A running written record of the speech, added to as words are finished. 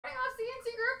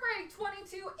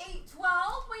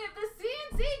22/8/12, we have the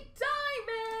CNC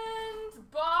Diamonds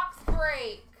box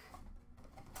break.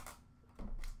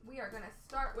 We are going to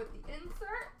start with the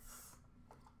inserts.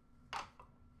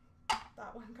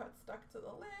 That one got stuck to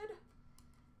the lid.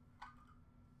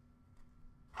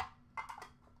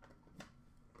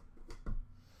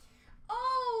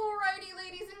 Alrighty,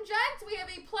 ladies and gents, we have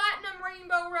a Platinum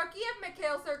Rainbow Rookie of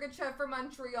Mikhail Sergachev for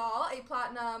Montreal, a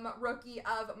Platinum Rookie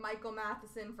of Michael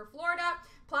Matheson for Florida,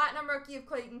 Platinum Rookie of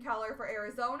Clayton Keller for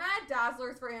Arizona,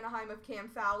 Dazzlers for Anaheim of Cam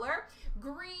Fowler,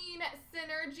 Green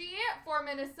Synergy for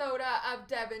Minnesota of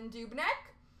Devin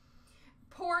Dubnyk,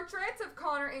 Portraits of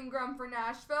Connor Ingram for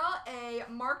Nashville, a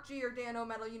Mark Giordano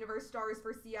Metal Universe Stars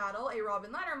for Seattle, a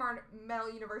Robin Leonard Metal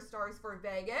Universe Stars for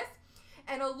Vegas,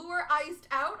 an Allure Iced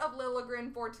Out of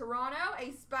Liljegren for Toronto,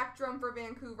 a Spectrum for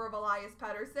Vancouver of Elias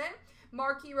Pettersson,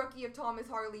 Marquee Rookie of Thomas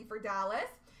Harley for Dallas,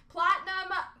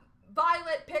 Platinum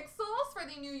Violet Pixels for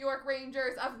the New York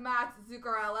Rangers of Matt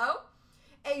Zuccarello,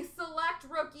 a Select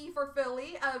Rookie for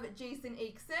Philly of Jason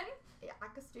Akeson.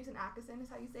 Jason Akeson is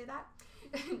how you say that.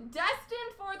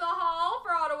 Destined for the Hall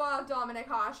for Ottawa of Dominic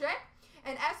Hasek.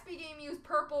 An SB Game Used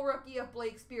Purple Rookie of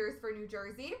Blake Spears for New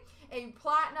Jersey. A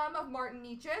Platinum of Martin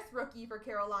Nietzschus, Rookie for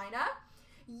Carolina.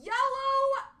 Neon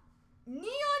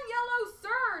Yellow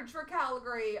Surge for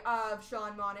Calgary of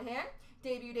Sean Monahan.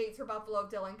 Debut dates for Buffalo of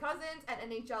Dylan Cousins. And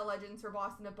NHL Legends for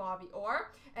Boston of Bobby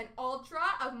Orr. An Ultra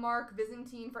of Mark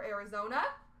Byzantine for Arizona.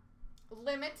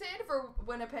 Limited for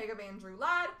Winnipeg of Andrew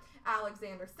Ladd.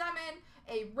 Alexander Semin.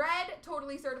 A red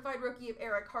Totally Certified Rookie of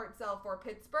Eric Hartzell for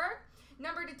Pittsburgh.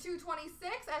 Number to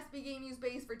 226, SB Game Used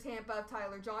Base for Tampa of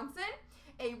Tyler Johnson.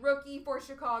 A rookie for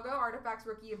Chicago, Artifacts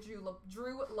Rookie of Drew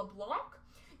LeBlanc.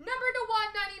 Number to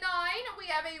 199, we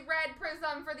have a red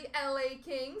Prism for the LA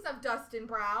Kings of Dustin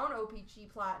Brown, OPG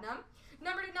Platinum.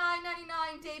 Number to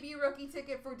 999, debut rookie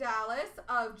ticket for Dallas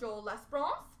of Joel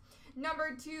Lesperance.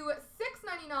 Number to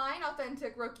 699,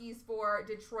 authentic rookies for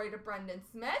Detroit of Brendan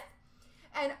Smith.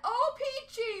 An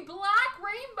OPG Black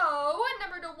Rainbow,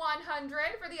 number to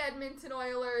 100 for the Edmonton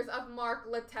Oilers of Mark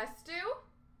Letestu.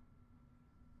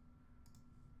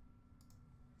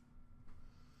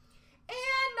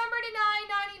 And number to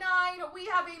 999, we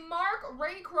have a Mark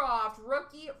Raycroft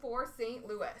rookie for St.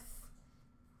 Louis.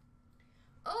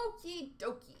 Okie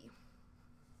dokie.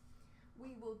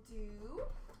 We will do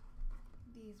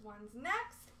these ones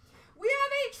next. We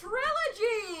have a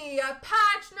trilogy, a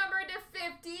patch number to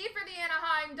 50 for the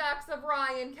Anaheim Ducks of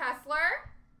Ryan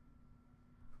Kessler.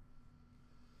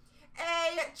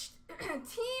 A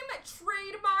team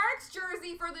trademarks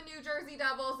jersey for the New Jersey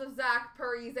Devils of Zach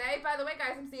Parise. By the way,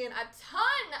 guys, I'm seeing a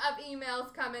ton of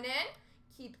emails coming in.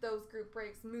 Keep those group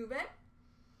breaks moving.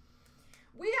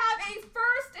 We have a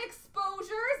first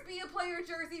exposures, be a player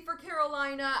jersey for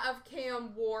Carolina of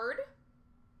Cam Ward.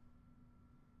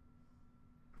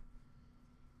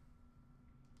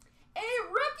 A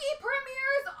Rookie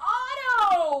Premier's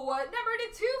Auto, number to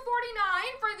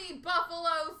 249 for the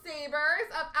Buffalo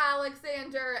Sabres of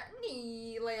Alexander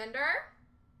Nylander.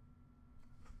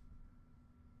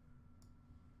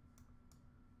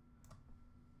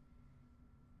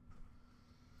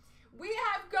 We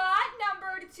have got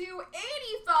number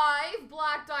 285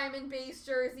 Black Diamond base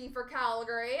jersey for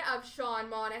Calgary of Sean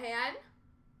Monahan.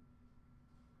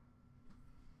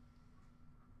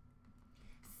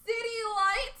 City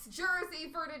Lights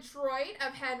jersey for Detroit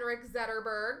of Henrik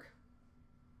Zetterberg.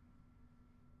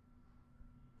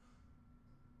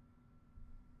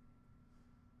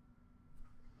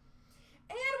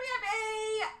 And we have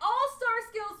a All-Star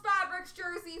Skills Fabrics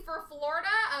jersey for Florida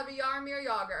of Jaromir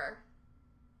Jagr.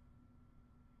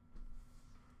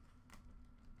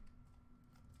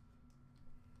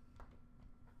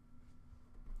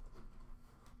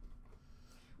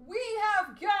 We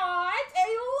have got a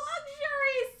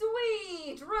luxury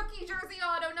suite rookie jersey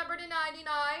auto number to 99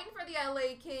 for the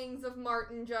LA Kings of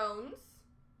Martin Jones.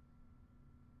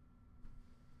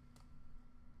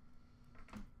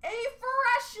 A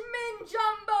freshman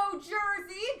jumbo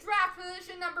jersey, draft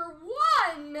position number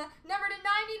 1, number to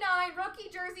 99 rookie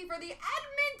jersey for the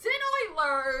Edmonton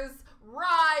Oilers,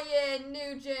 Ryan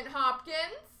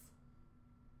Nugent-Hopkins.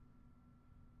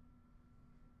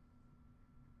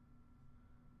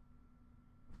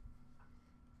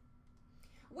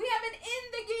 We have an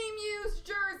in-the-game used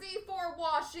jersey for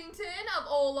Washington of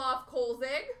Olaf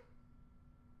Kolzig.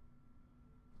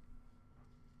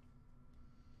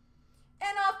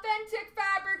 An authentic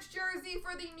fabrics jersey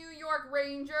for the New York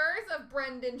Rangers of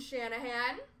Brendan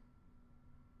Shanahan.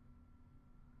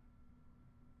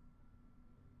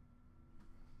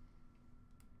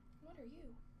 What are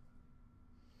you?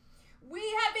 We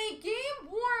have a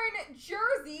game-worn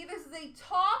jersey. This is a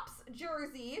Topps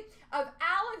jersey of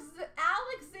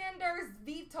Alexander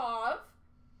Zvitov,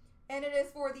 and it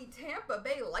is for the Tampa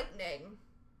Bay Lightning.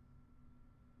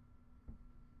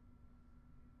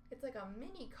 It's like a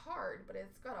mini card, but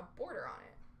it's got a border on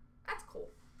it. That's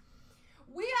cool.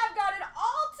 We have got an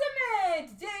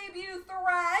ultimate debut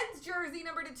threads jersey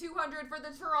number to 200 for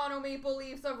the Toronto Maple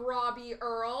Leafs of Robbie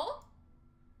Earl.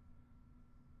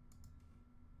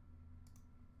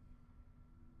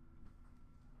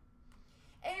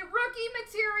 A rookie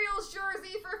materials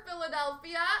jersey for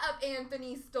Philadelphia of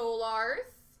Anthony Stolarz.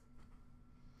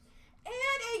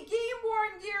 And a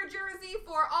game-worn gear jersey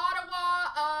for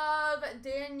Ottawa of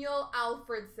Daniel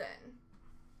Alfredson.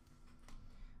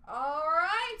 All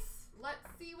right, let's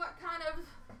see what kind of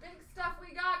big stuff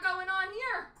we got going on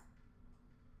here.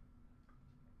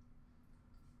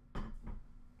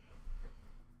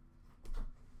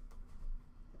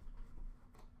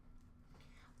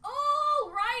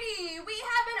 Alrighty, we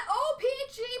have an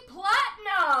OPG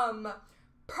Platinum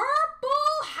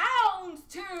Purple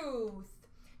Houndstooth,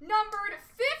 numbered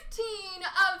 15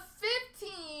 of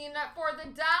 15 for the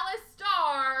Dallas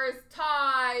Stars,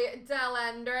 Ty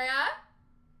Dellandrea.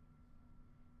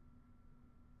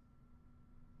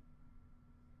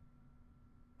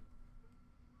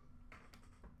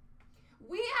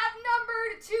 We have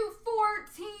numbered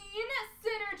 214,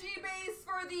 Synergy base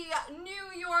for the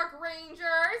New York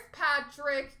Rangers,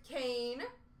 Patrick Kane.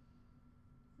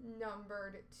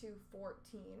 Numbered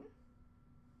 214.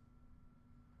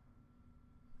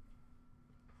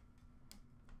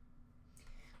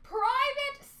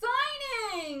 Private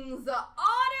signings,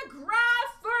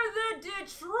 autograph for the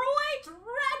Detroit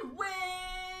Red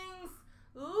Wings,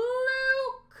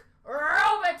 Luc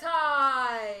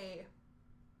Robitaille.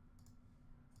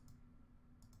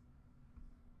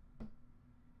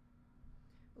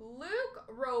 Luc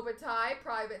Robitaille,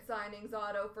 private signings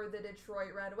auto for the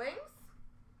Detroit Red Wings.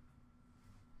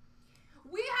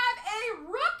 We have a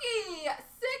rookie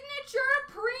signature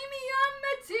premium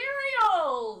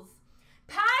materials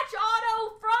patch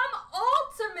auto from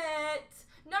Ultimate,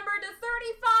 number to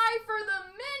 35 for the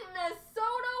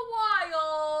Minnesota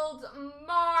Wild,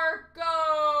 Marco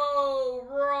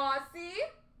Rossi.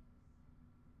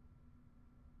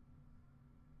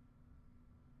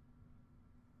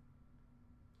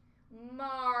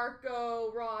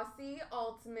 Marco Rossi,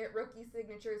 Ultimate Rookie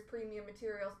Signatures Premium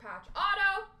Materials Patch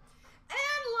Auto.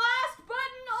 And last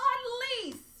but not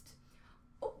least,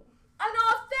 an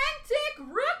authentic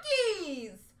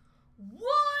rookies. 1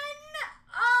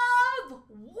 of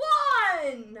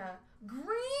 1.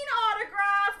 Green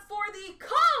autograph for the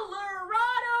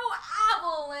Colorado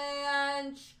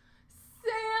Avalanche,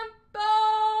 Sampo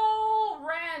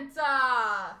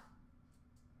Ranta.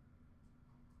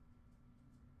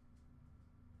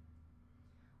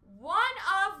 1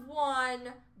 of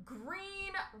 1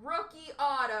 green rookie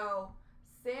auto,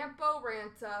 Sampo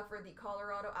Ranta for the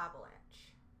Colorado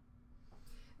Avalanche.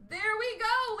 There we